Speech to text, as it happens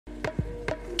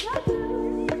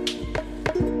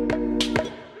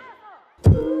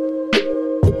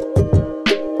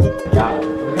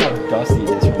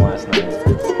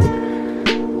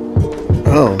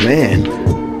Oh man.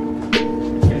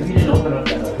 We didn't open up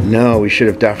that door. No, we should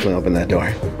have definitely opened that door.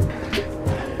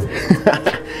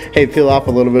 Hey, peel off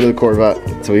a little bit of the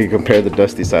Corvette so we can compare the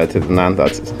dusty side to the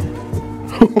non-dusty side.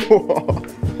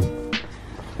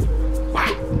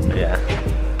 Wow. Yeah.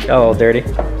 Got a little dirty.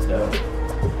 So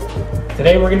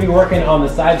today we're going to be working on the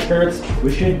side skirts.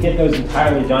 We should get those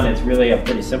entirely done. It's really a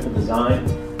pretty simple design.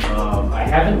 I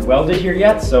haven't welded here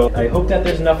yet, so I hope that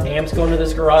there's enough amps going to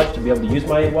this garage to be able to use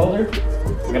my welder.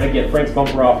 I'm going to get Frank's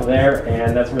bumper off of there,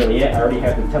 and that's really it. I already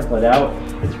have the template out.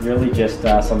 It's really just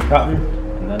some cutting,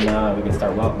 and then we can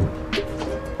start welding.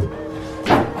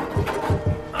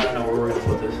 I don't know where we're going to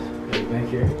put this. Maybe back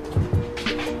here.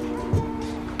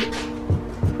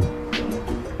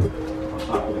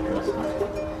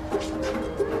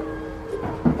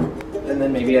 And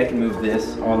then maybe I can move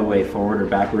this all the way forward or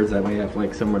backwards. That way I have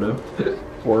like somewhere to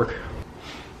work.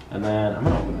 And then I'm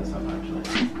gonna open this up actually.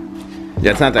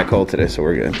 Yeah, it's not that cold today, so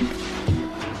we're good.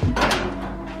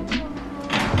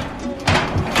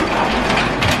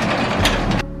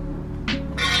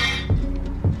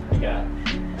 I got it.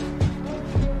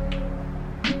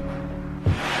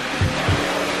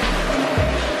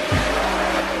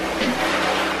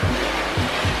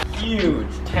 Huge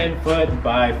 10-foot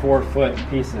by 4-foot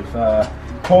piece of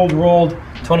cold rolled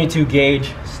 22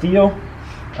 gauge steel.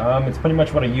 It's pretty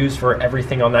much what I use for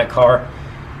everything on that car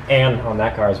and on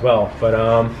that car as well. But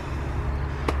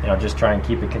you know, just try and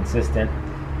keep it consistent.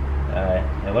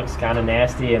 It looks kind of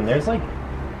nasty, and there's like,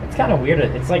 it's kind of weird.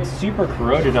 It's like super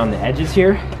corroded on the edges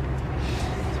here.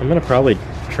 So I'm gonna probably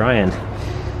try and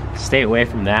stay away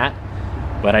from that.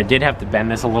 But I did have to bend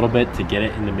this a little bit to get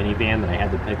it in the minivan that I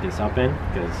had to pick this up in,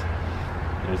 because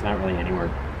there's not really anywhere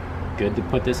good to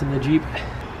put this in the Jeep.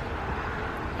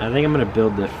 I think I'm gonna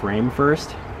build the frame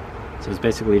first. So it's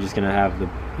basically just gonna have the,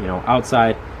 you know,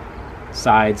 outside,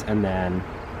 sides, and then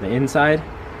the inside.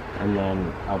 And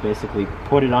then I'll basically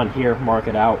put it on here, mark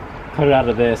it out, put it out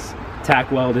of this,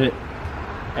 tack weld it,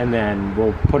 and then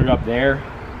we'll put it up there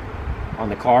on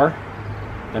the car.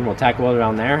 Then we'll tack weld it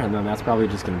on there, and then that's probably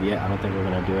just gonna be it. I don't think we're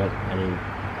gonna do it any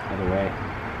other way.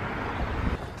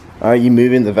 Are you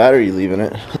moving the vat or are you leaving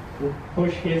it? We'll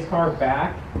push his car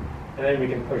back, and then we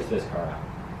can push this car out.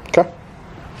 Okay.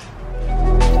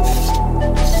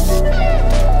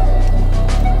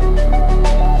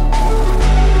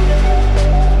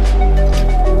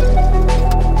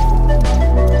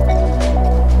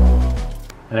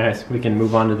 Alright, so we can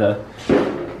move on to the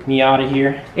Miata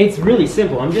here. It's really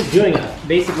simple. I'm just doing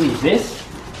basically this.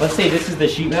 Let's say this is the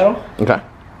sheet metal. Okay.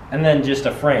 And then just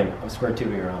a frame of square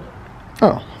tubing around it.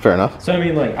 Oh, fair enough. So I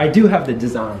mean, like, I do have the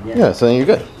design. Yeah, yeah, so then you're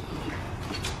good.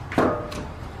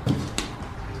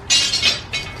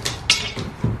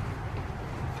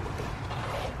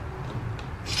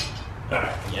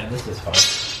 Alright, yeah, this is fine.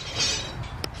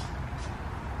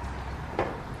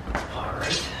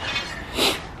 Alright.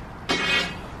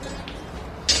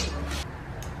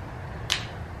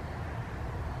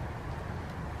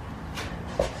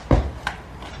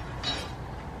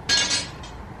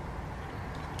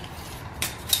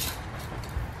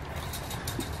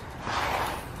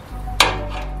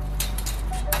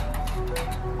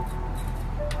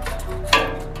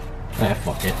 Ah,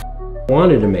 fuck it.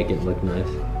 Wanted to make it look nice.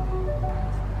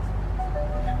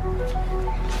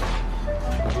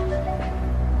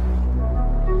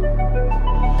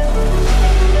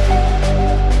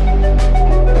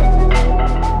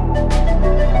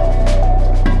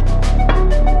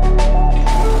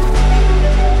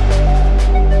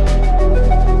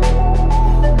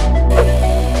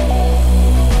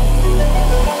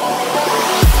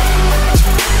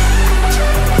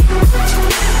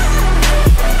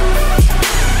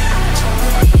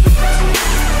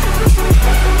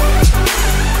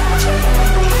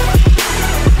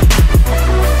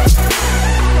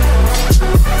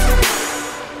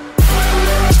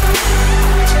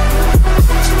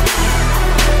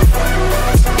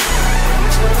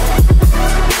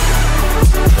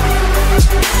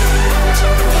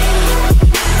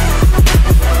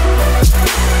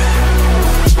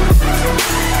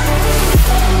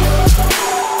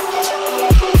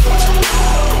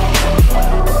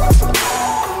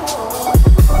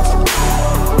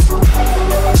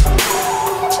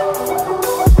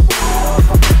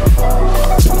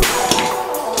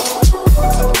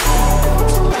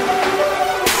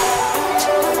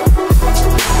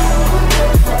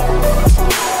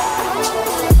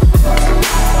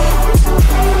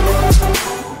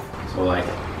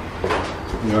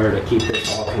 in order to keep it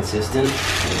all consistent,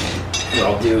 what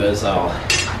I'll do is I'll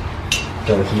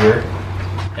go here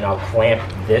and I'll clamp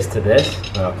this to this,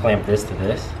 and I'll clamp this to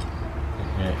this,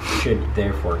 and it should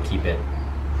therefore keep it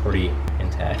pretty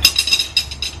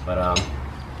intact. But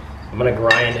I'm gonna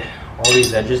grind all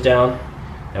these edges down.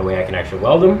 That way I can actually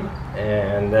weld them.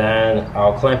 And then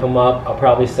I'll clamp them up. I'll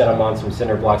probably set them on some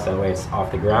cinder blocks, that way it's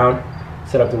off the ground.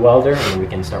 Set up the welder, and then we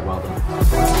can start welding.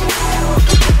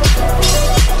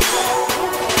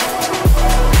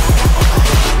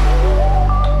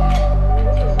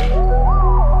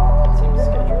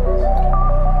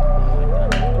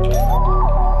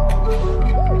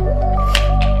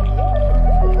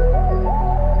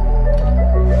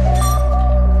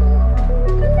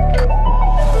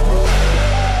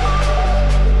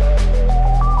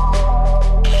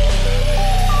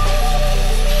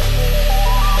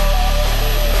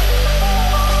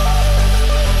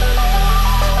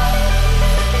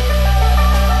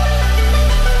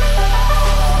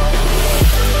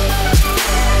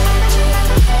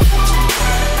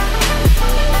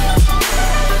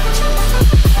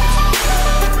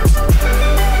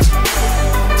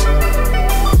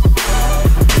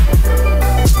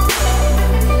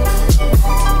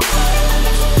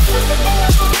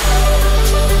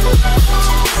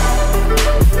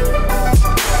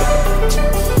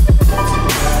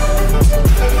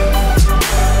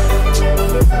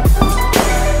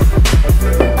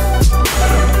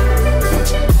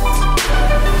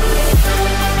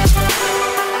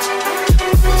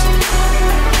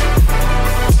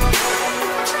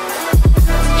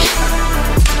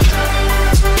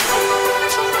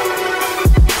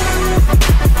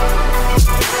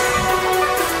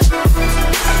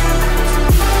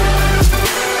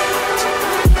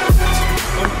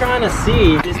 To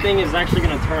see if this thing is actually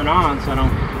going to turn on so I don't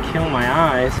kill my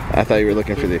eyes. I thought you were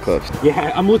looking for the eclipse.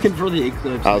 Yeah, I'm looking for the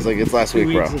eclipse. I was like, it's last week,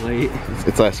 bro. Late.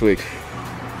 It's last week.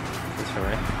 That's all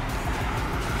right.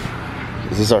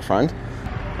 Is this our friend?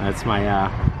 That's my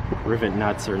rivet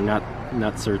nuts or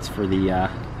nutserts for the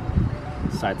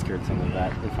side skirts on the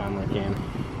vet. They finally came.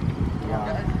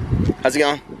 Yeah. How's it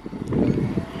going?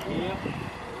 Yeah.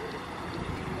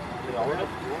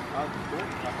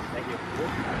 Thank you.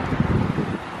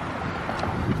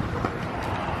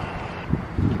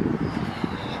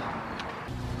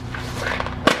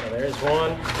 There's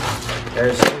one,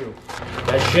 there's two.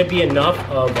 That should be enough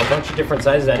of a bunch of different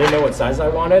sizes. I didn't know what size I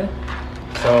wanted,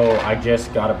 so I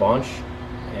just got a bunch,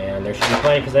 and there should be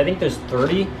plenty, because I think there's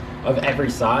 30 of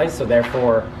every size, so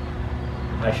therefore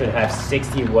I should have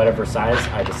 60 whatever size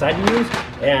I decide to use,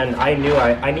 and I knew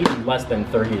I needed less than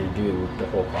 30 to do the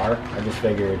whole car. I just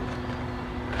figured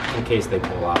in case they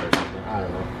pull out or something, I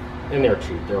don't know. And they're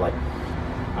cheap, they're like,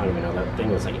 I don't even know, that thing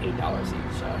was like $8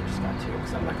 each, so I just got two,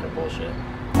 because I'm not gonna bullshit.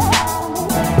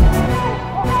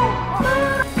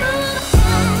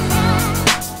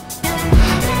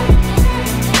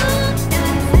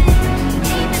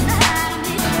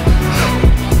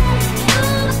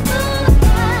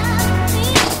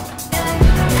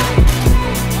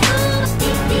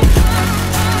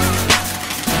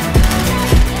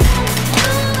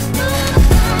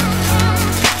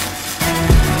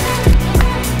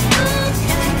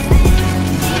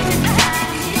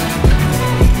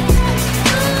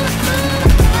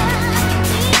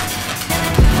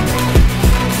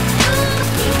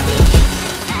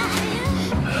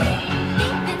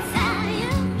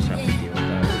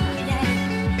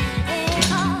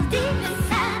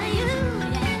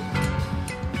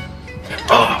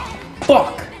 Oh,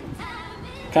 fuck!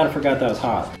 Kind of forgot that was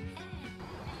hot.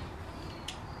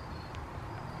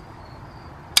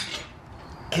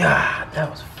 God, that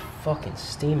was fucking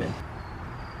steaming.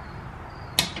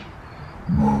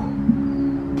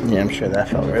 Yeah, I'm sure that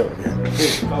felt really good. Dude, it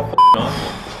felt f***ing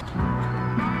awesome.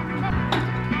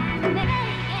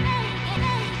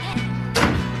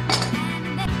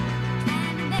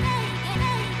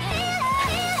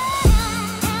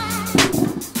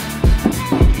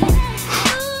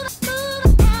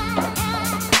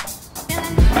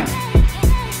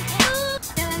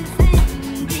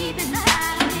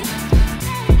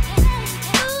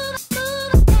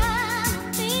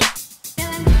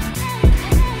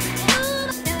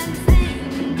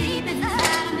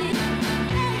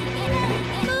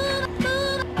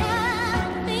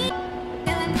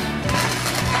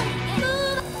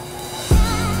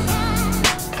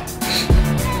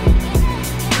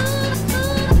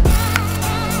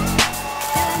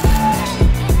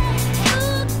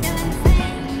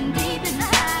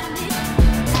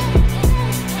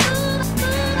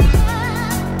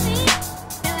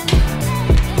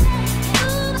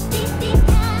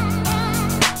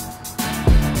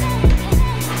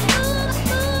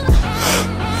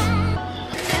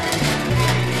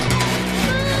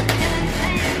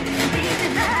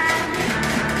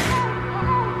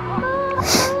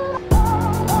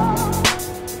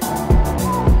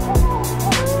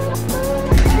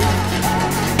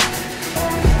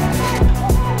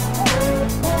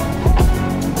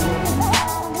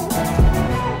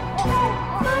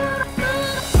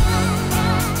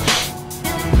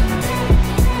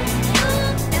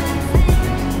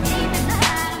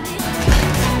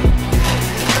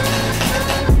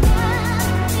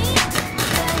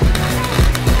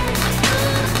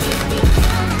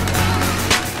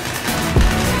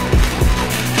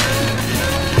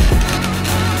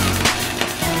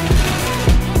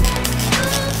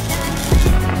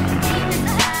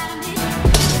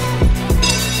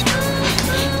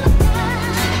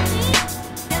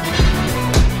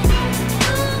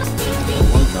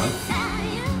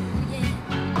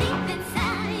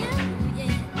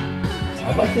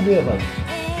 could do it like.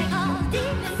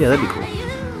 Yeah, that'd be cool.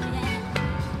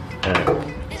 Alright,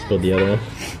 let's build the other one.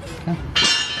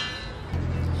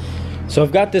 So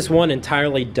I've got this one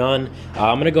entirely done.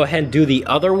 I'm gonna go ahead and do the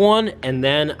other one, and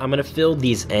then I'm gonna fill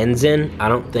these ends in. I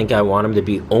don't think I want them to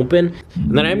be open.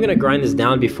 And then I'm gonna grind this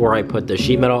down before I put the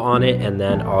sheet metal on it, and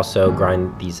then also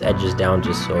grind these edges down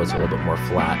just so it's a little bit more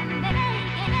flat.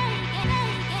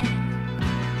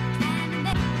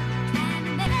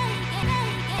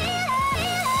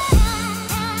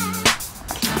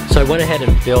 So I went ahead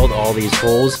and filled all these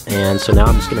holes, and so now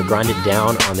I'm just gonna grind it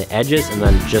down on the edges, and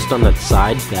then just on the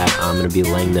side that I'm gonna be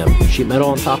laying the sheet metal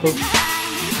on top of.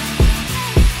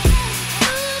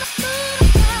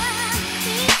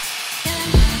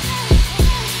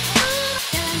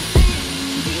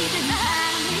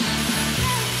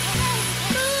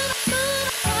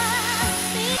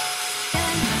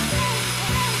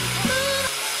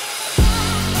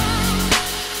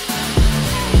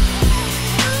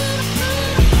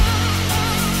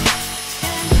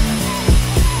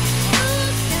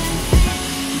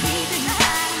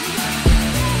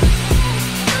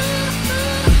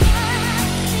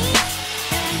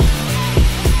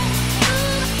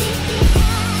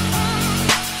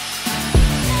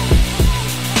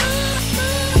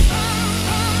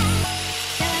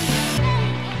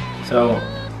 So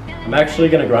I'm actually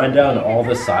gonna grind down all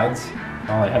the sides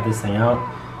while I have this thing out,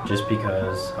 just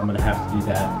because I'm gonna have to do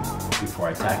that before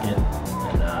I tack it.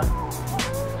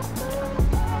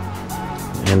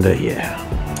 And yeah.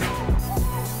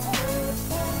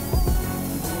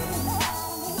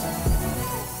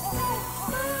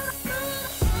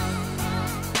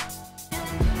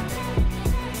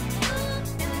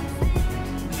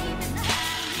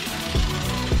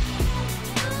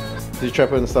 Did you try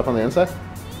putting the stuff on the inside?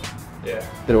 Yeah.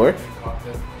 Did it work?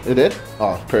 It did?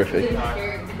 Oh, perfect.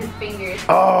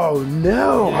 Oh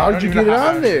no! How did you get it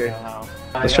on there?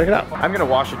 Let's check it out. I'm gonna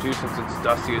wash it too since it's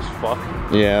dusty as fuck.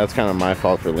 Yeah, that's kind of my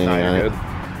fault for leaning on it.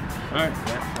 Alright,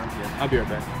 yeah, sounds good. I'll be right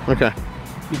back. Okay.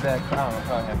 Be back. I don't know,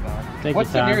 probably half an hour.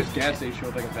 What's the nearest gas station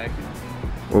with like a vacuum?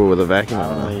 Oh, with a vacuum. I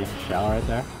don't know. The shell right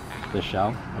there. The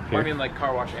shell up here. I mean like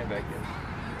car wash and vacuum.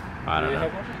 I don't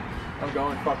know. I'm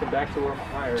going fucking back to where my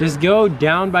tires. Just go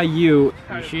down by you.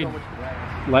 You should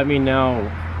let me know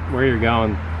where you're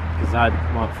going, because I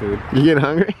want food. You getting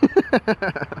hungry?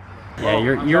 Yeah,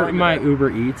 you're my Uber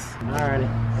Eats. Alrighty.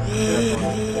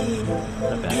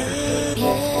 Not bad.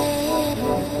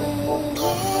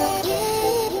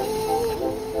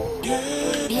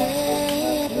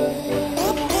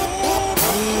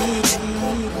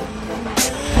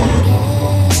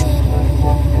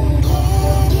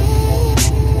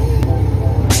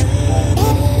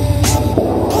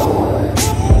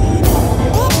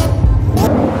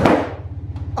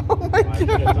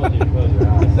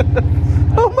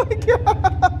 Oh my god!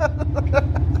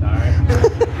 Sorry.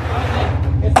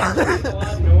 It's a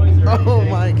loud noise or Oh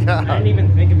my god. I didn't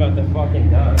even think about the fucking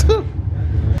dust.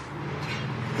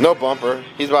 No bumper.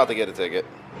 He's about to get a ticket.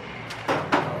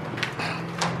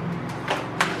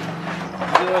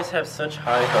 You always have such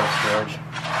high hopes, George.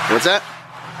 What's that?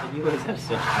 You always have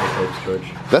such high hopes,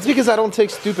 George. That's because I don't take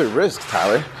stupid risks,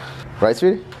 Tyler. Right,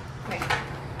 sweetie? Right.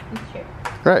 That's true.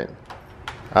 Right.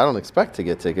 I don't expect to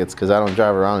get tickets because I don't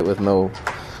drive around with no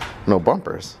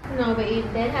bumpers. No, but you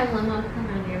did have one last time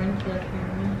on your windshield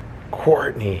camera.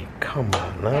 Courtney, come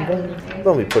on now. Yeah,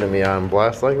 Don't be putting me on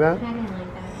blast like that. I didn't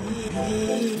like that.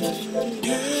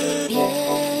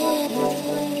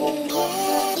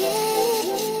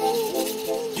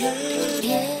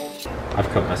 I've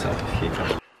cut myself a few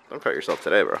times. Don't cut yourself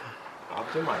today, bro. I'll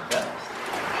do my best.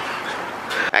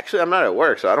 Actually, I'm not at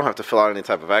work, so I don't have to fill out any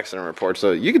type of accident report,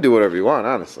 so you can do whatever you want,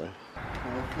 honestly.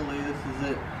 Hopefully this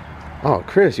is it. Oh,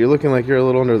 Chris, you're looking like you're a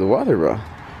little under the weather, bro.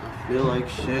 I feel like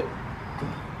shit.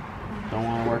 Don't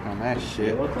want to work on that You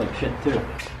shit. look like shit too.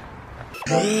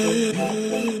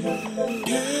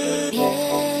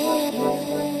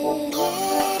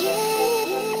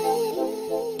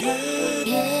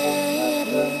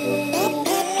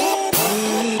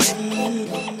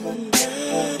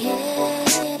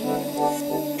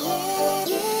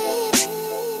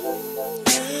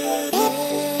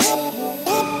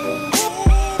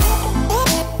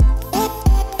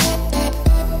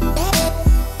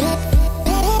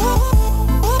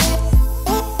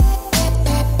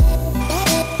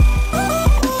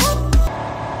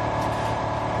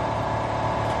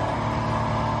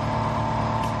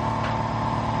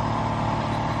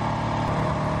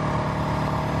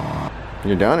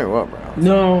 You're done or what, bro?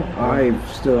 No, I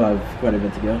still have quite a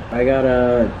bit to go. I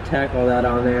gotta tack all that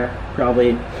on there,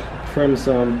 probably trim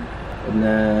some, and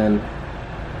then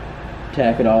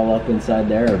tack it all up inside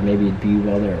there, or maybe be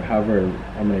welder, or however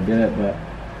I'm gonna do it. But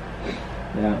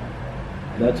yeah,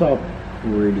 that's all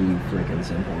pretty freaking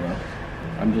simple though.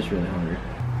 I'm just really hungry.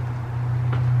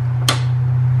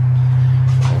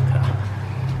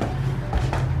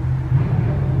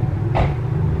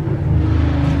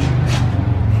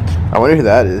 I wonder who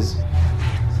that is.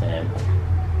 Sam.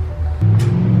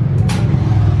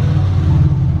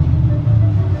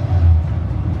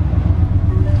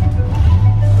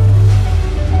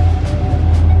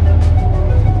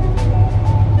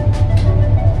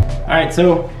 Alright,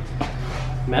 so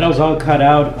metal's all cut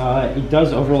out. It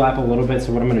does overlap a little bit,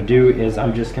 so what I'm going to do is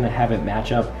I'm just going to have it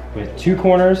match up with two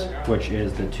corners, which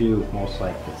is the two most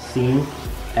like the seam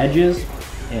edges,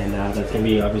 and that's going to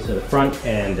be obviously the front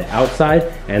and the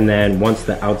outside. And then once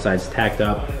the outside's tacked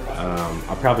up,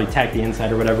 I'll probably tack the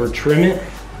inside or whatever, trim it,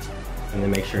 and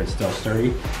then make sure it's still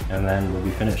sturdy, and then we'll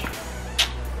be finished.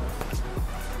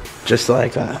 Just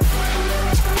like that.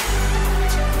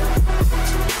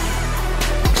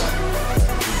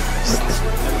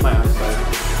 My outside.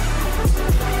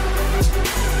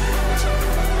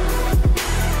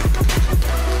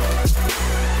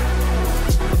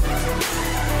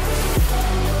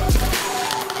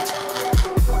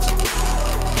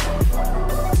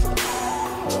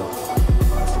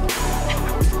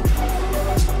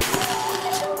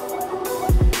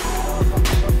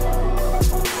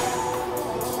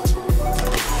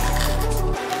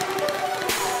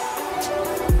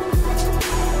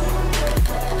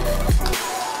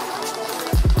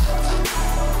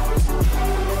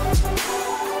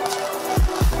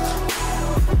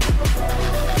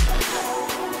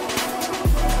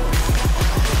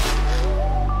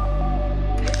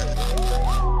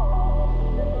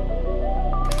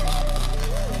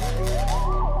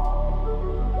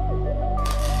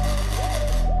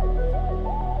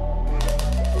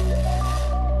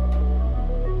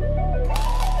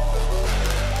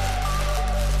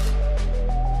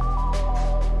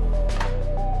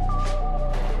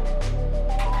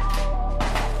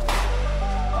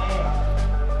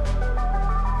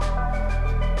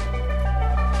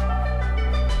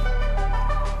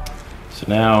 So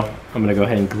now I'm gonna go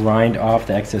ahead and grind off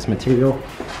the excess material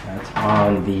that's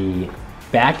on the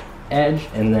back edge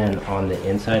and then on the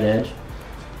inside edge.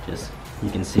 Just,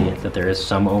 you can see that there is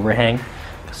some overhang,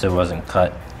 so it wasn't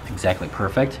cut exactly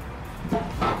perfect.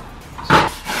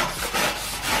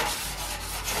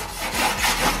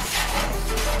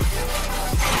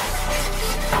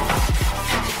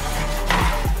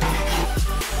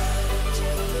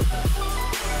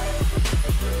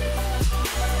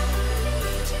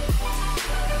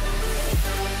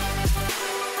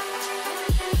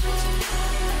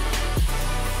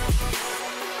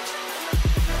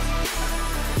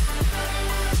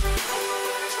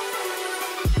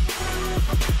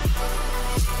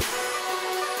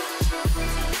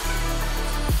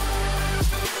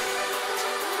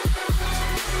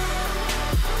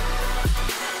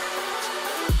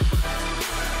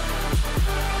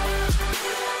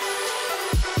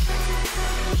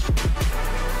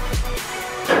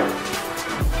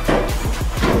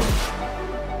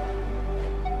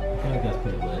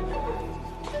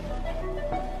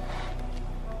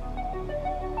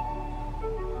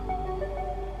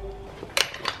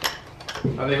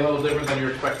 Are they a little different than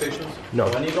your expectations? No.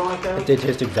 When are you going like that? They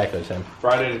taste exactly the same.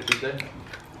 Friday to Tuesday?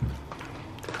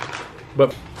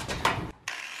 But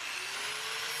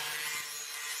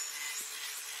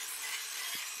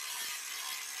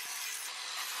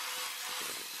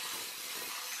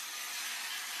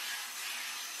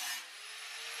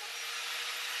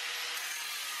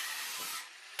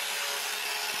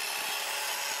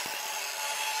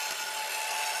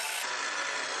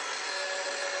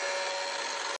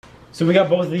so we got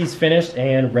both of these finished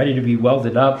and ready to be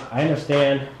welded up. I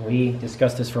understand, we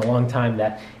discussed this for a long time,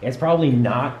 that it's probably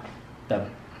not the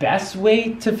best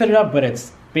way to fit it up, but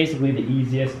it's basically the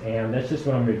easiest, and that's just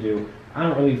what I'm gonna do. I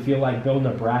don't really feel like building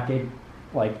a bracket.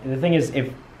 Like, the thing is,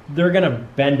 if they're gonna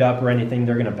bend up or anything,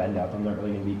 they're gonna bend up. I'm not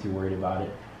really gonna be too worried about it.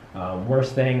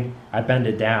 Worst thing, I bend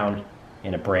it down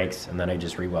and it breaks, and then I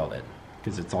just re-weld it,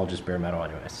 because it's all just bare metal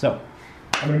anyway. So,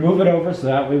 I'm gonna move it over so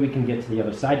that way we can get to the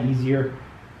other side easier,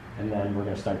 and then we're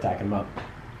gonna start tacking them up.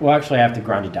 Well, actually, I have to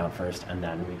grind it down first, and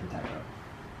then we can tack it up.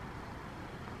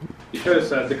 Because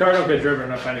the car don't get driven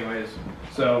enough anyways,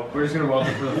 so we're just gonna weld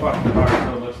it for the fucking car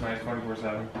so it looks nice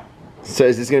 24/7. So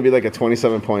is this gonna be like a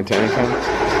 27-point tank? Are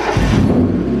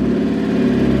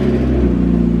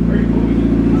you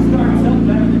moving? This car sounds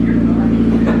better than your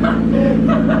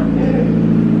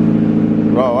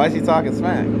car. Bro, why is he talking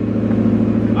smack?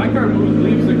 My car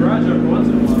leaves the garage every once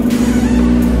in a while.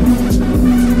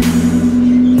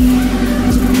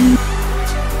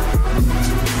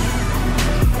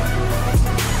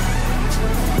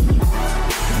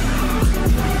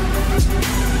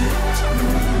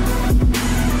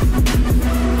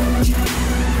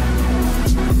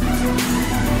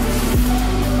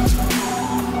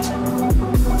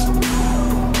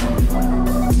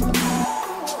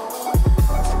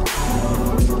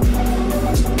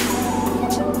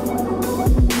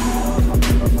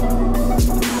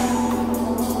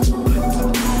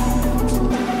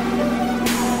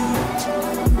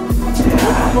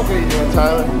 What are you doing,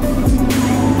 Tyler?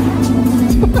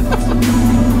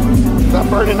 Stop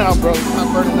burning out, bro.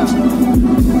 Stop burning out.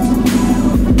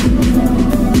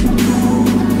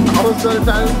 Almost done,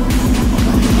 Tyler?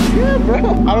 Yeah, bro.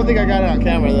 I don't think I got it on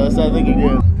camera, though, so I think you're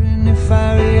good. If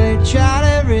I really tried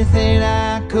everything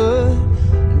I could,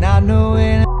 not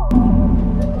knowing.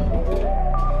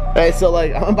 Hey, so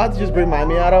like, I'm about to just bring my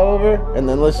Miata over, and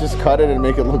then let's just cut it and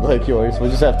make it look like yours. We'll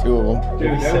just have two of them.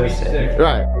 Dude, that would be sick.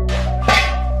 Right.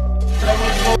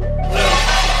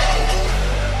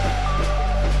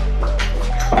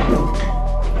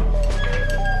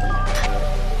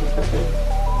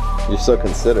 You're so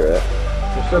considerate.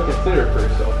 You're so considerate for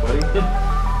yourself, buddy.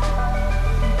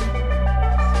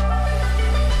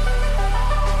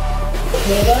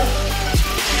 Smell that?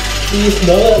 Do you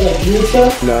smell that like weird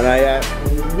stuff? No, not yet.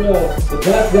 No, but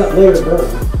that's got layer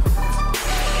burn.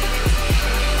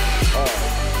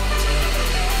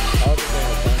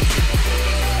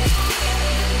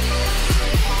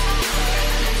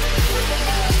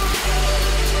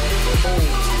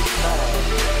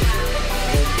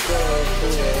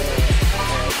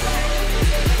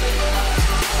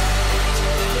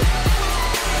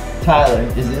 Tyler,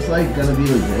 is this like gonna be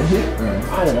legit here?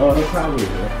 I don't know, it'll probably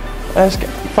be. Ask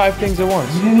 5 things at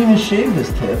once. You didn't even shave this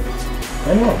tip.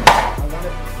 I know.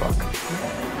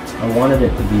 I wanted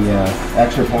it to be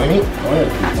Extra pointy? I wanted it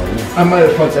to be funny. I might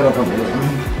have fucked that up a bit.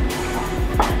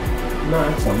 No,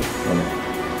 it's funny.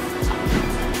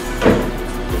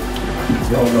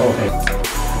 Don't know if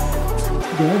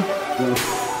Good?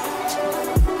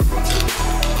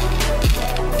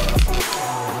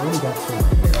 I really got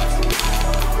some.